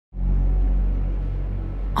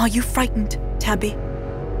Are you frightened, Tabby?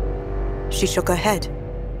 She shook her head.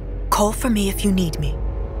 Call for me if you need me.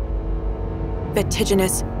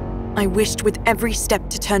 Vertiginous, I wished with every step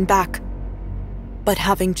to turn back. But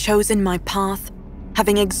having chosen my path,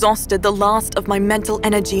 having exhausted the last of my mental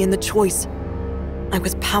energy in the choice, I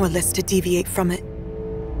was powerless to deviate from it.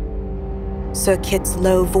 Sir Kit's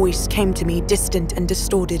low voice came to me distant and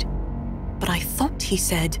distorted, but I thought he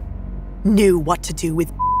said, knew what to do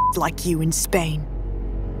with like you in Spain.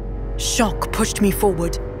 Shock pushed me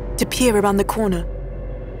forward to peer around the corner,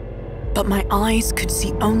 but my eyes could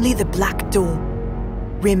see only the black door,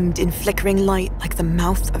 rimmed in flickering light like the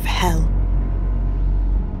mouth of hell.